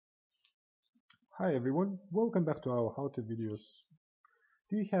Hi everyone, welcome back to our how-to videos.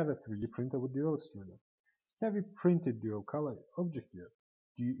 Do you have a 3D printer with dual extruder? Have you printed dual color object yet?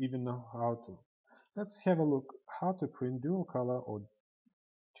 Do you even know how to? Let's have a look how to print dual color or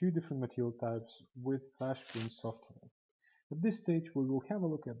two different material types with Flashprint software. At this stage we will have a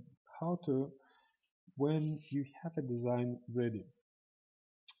look at how to, when you have a design ready,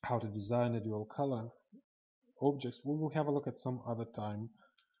 how to design a dual color objects. We will have a look at some other time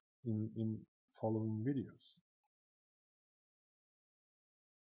in following videos.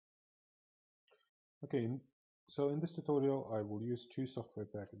 Okay, so in this tutorial I will use two software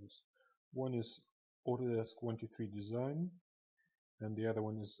packages. One is Autodesk 123 Design and the other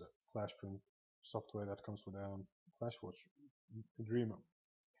one is Flashprint software that comes with Flashforge Dreamer.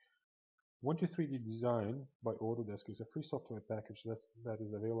 123D Design by Autodesk is a free software package that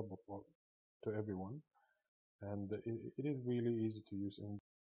is available to everyone, and it is really easy to use. And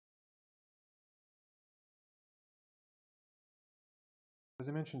as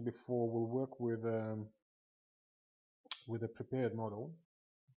I mentioned before, we'll work with a prepared model,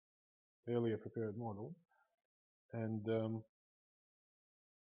 earlier prepared model, and the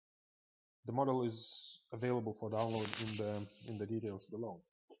model is available for download in the details below.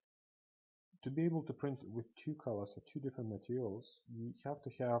 To be able to print with two colors or two different materials, you have to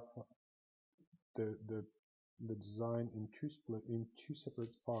have the design in two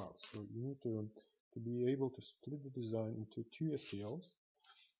separate files. So you need to be able to split the design into two STLs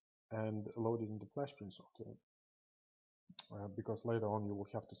and load it into Flashprint software. Because later on you will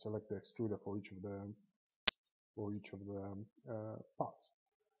have to select the extruder for each of the parts.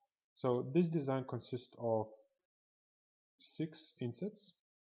 So this design consists of 6 insets.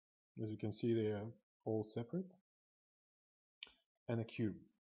 As you can see, they are all separate, and a cube.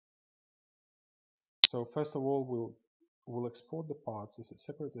 So first of all, we'll export the parts as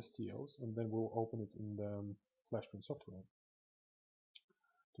separate STLs, and then we'll open it in the Flashprint software.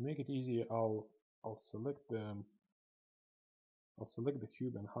 To make it easier, I'll select the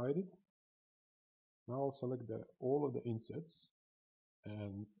cube and hide it. Now I'll select all of the insets,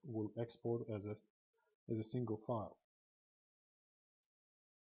 and we'll export as a single file.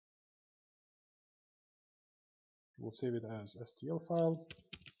 We'll save it as STL file.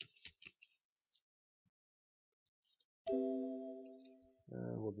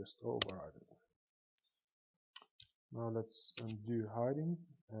 And we'll just override it. Now let's undo hiding,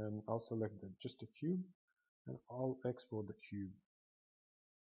 and I'll select just a cube, and I'll export the cube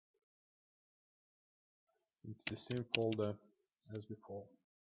into the same folder as before.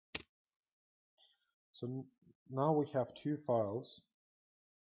 So now we have two files,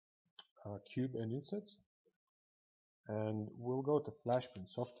 cube and insets, and we'll go to Flashprint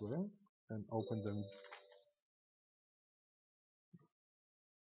software and open them.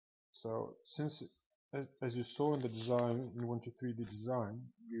 So since, as you saw in the design, in 123D Design,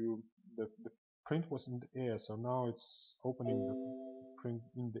 the print was in the air, so now it's opening the print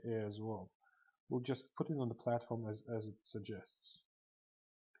in the air as well. We'll just put it on the platform as it suggests.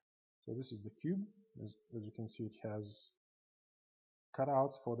 So this is the cube. As you can see, it has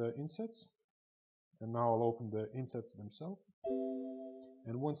cutouts for the insets, and now I'll open the insets themselves.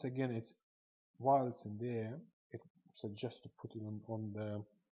 And once again, while it's in the air, it suggests to put it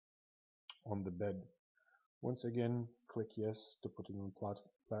on the bed. Once again, click yes to put it on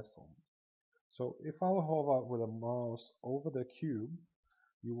platform. So if I'll hover with a mouse over the cube,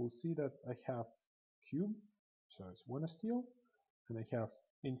 you will see that I have cube, so it's one STL, and I have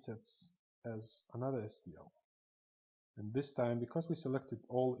insets as another STL. And this time, because we selected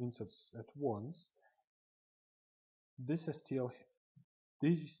all insets at once, this STL,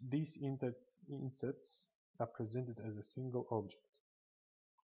 these insets are presented as a single object.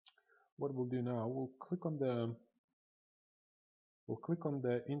 What we'll do now, we'll click on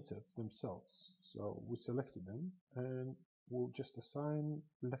the insets themselves. So we selected them, and we'll just assign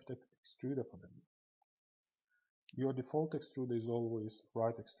left extruder for them. Your default extruder is always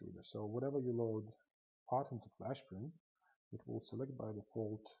right extruder, so whatever you load part into Flashprint, it will select by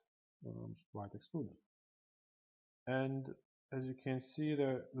default right extruder. And as you can see,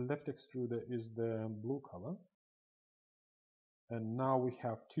 the left extruder is the blue color, and now we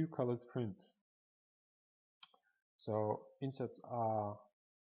have two colored print. So insets are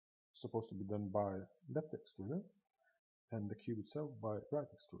supposed to be done by left extruder, and the cube itself by right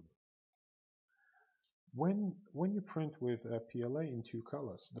extruder. When you print with a PLA in two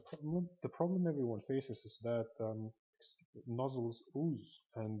colors, the problem everyone faces is that nozzles ooze,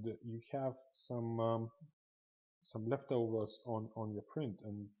 and you have some leftovers on your print,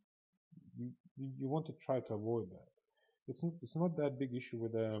 and you want to try to avoid that. It's not that big issue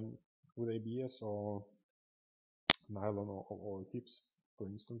with ABS or nylon or HIPS, for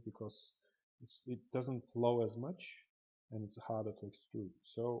instance, because it doesn't flow as much and it's harder to extrude.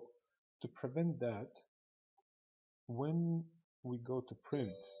 So to prevent that, when we go to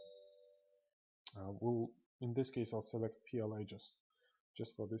print, in this case I'll select PLA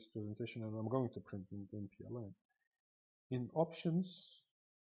just for this presentation, and I'm going to print in PLA. In options,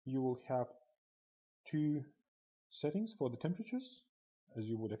 you will have two settings for the temperatures, as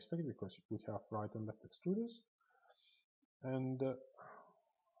you would expect, because we have right and left extruders, and the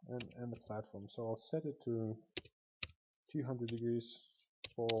platform. So I'll set it to 200 degrees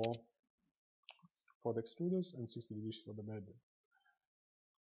for the extruders and 60 degrees for the bed.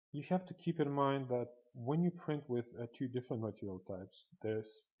 You have to keep in mind that when you print with two different material types, the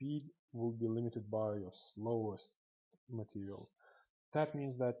speed will be limited by your slowest material. That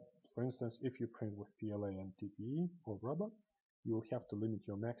means that, for instance, if you print with PLA and TPE or rubber, you will have to limit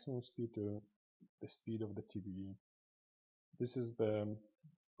your maximum speed to the speed of the TPE. This is the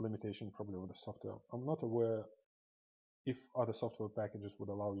limitation probably of the software. I'm not aware if other software packages would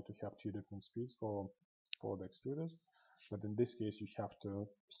allow you to have two different speeds for the extruders, but in this case you have to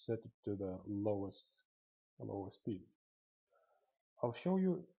set it to the lowest speed. I'll show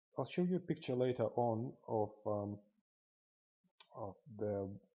you a picture later on of the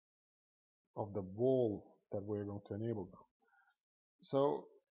wall that we're going to enable now. So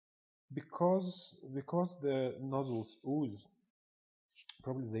because the nozzles ooze,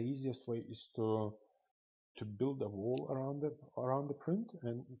 probably the easiest way is to build a wall around the print,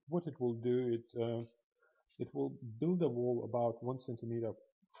 and what it will do, it will build a wall about 1 centimeter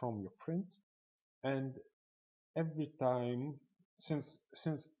from your print, and every time, since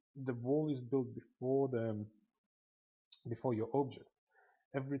the wall is built before your object,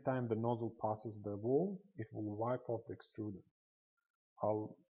 every time the nozzle passes the wall, it will wipe off the extruder.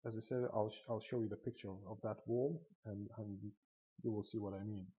 As I said, I'll show you the picture of that wall, and you will see what I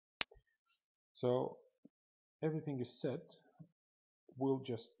mean. So everything is set. We'll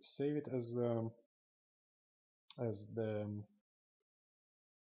just save it as the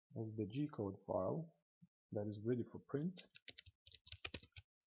G-code file that is ready for print.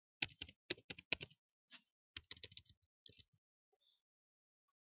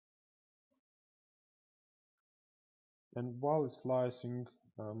 And while it's slicing,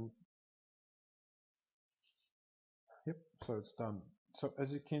 yep, so it's done. So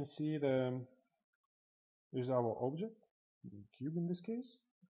as you can see, there's our object, the cube in this case,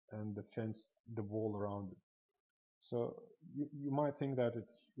 and the fence, the wall around it. So you might think that it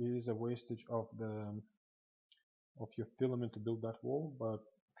is a wastage of your filament to build that wall, but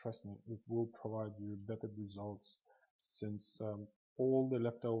trust me, it will provide you better results, since all the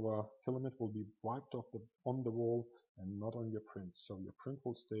leftover filament will be wiped off on the wall and not on your print. So your print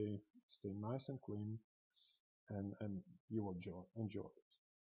will stay nice and clean, and you will enjoy it.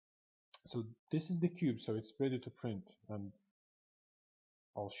 So this is the cube, so it's ready to print, and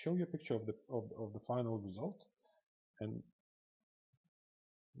I'll show you a picture of the final result, and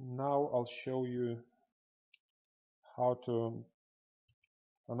now I'll show you how to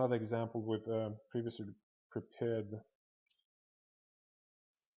another example with previously prepared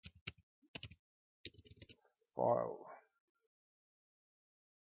file.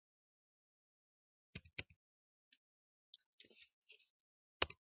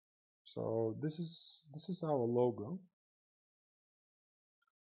 So this is our logo,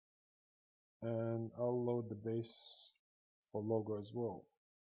 and I'll load the base for logo as well.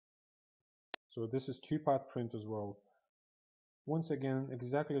 So this is two-part print as well. Once again,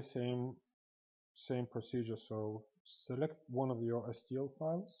 exactly the same procedure. So select one of your STL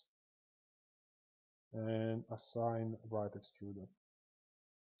files and assign right extruder.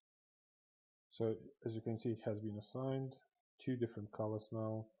 So as you can see, it has been assigned two different colors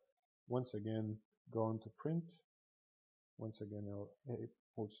now. Once again, go on to print. Once again,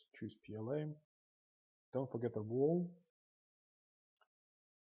 I'll choose PLA. Don't forget the wall.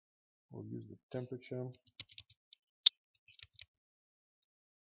 We'll use the temperature.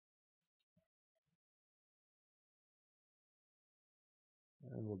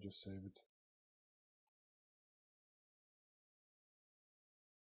 And we'll just save it.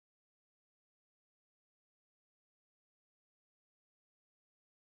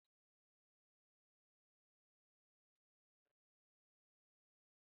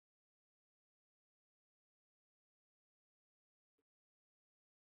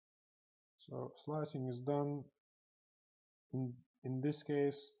 So slicing is done. In this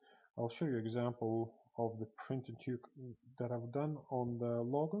case, I'll show you an example of the printed tube that I've done on the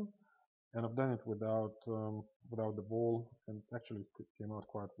logo. and I've done it without the ball, and actually it came out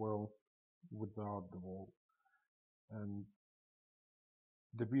quite well without the ball. And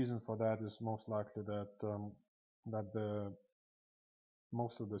the reason for that is most likely that the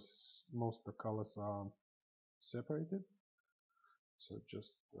most of the colors are separated, so it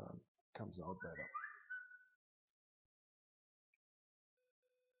just comes out better.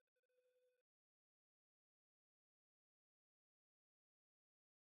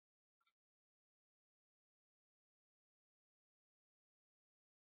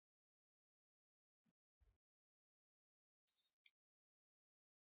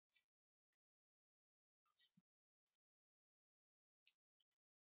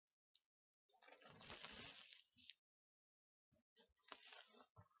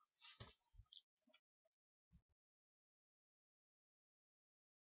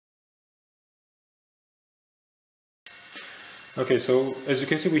 Okay, so as you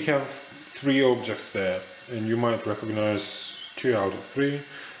can see, we have 3 objects there, and you might recognize 2 out of 3,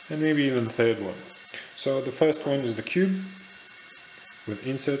 and maybe even the third one. So the first one is the cube with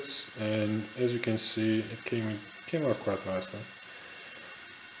insets, and as you can see, it came out quite nicely.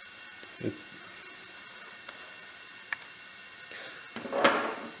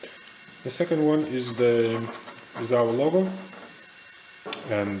 The second one is our logo,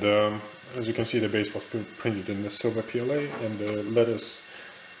 and as you can see, the base was printed in the silver PLA, and the letters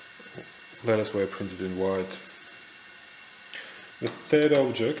were printed in white. The third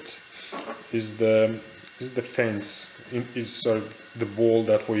object is the fence, sorry, the wall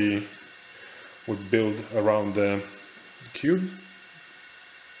that we would build around the cube,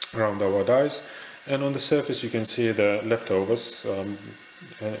 around our dies, and on the surface you can see the leftovers. And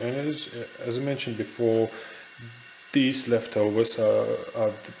as I mentioned before, these leftovers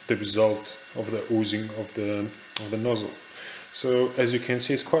are the result of the oozing of the nozzle. So as you can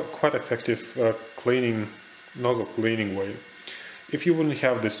see, it's quite effective nozzle cleaning way. If you wouldn't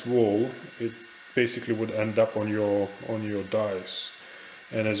have this wall, it basically would end up on your dies,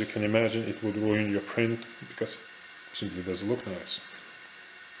 and as you can imagine, it would ruin your print because it simply doesn't look nice.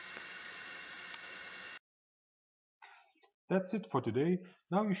 That's it for today.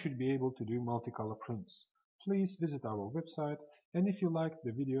 Now you should be able to do multicolor prints. Please visit our website, and if you liked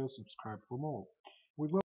the video, subscribe for more. We will